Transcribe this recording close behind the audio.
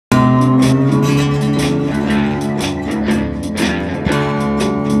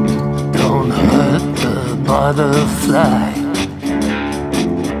butterfly.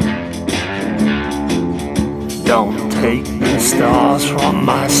 Don't take the stars from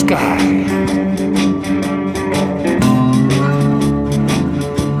my sky.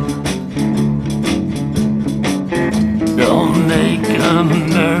 Don't make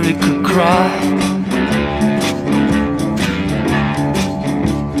America cry.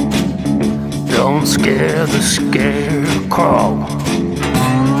 Don't scare the scarecrow.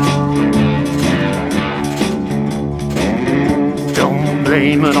 Don't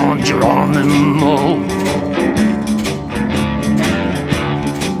blame it on Geronimo.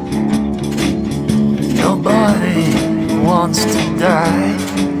 Nobody wants to die.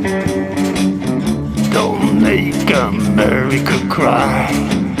 Don't make America cry.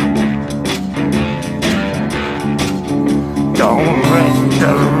 Don't wreck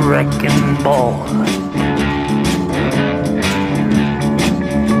the wrecking ball.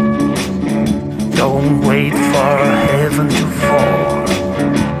 Don't wait for heaven to fall.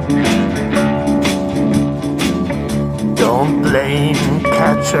 Don't blame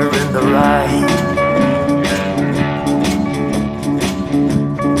Catcher in the Rye.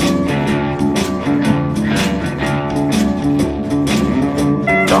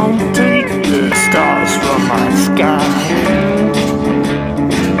 Don't take the stars from my sky.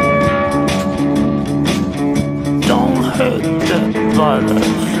 Don't hurt the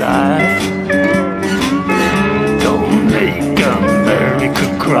butterfly. Don't make America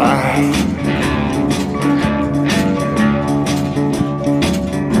cry.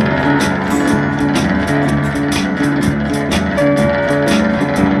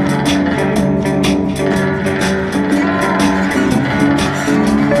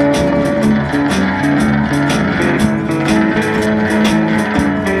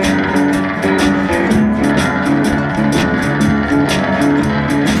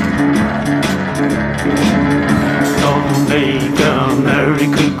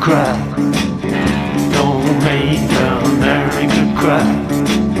 America cry. Don't make America cry.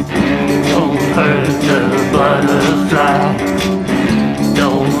 Don't hurt the butterfly.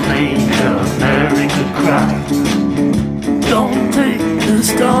 Don't make America cry. Don't take the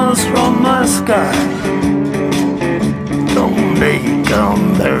stars from my sky. Don't make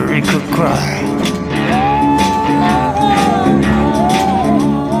America cry.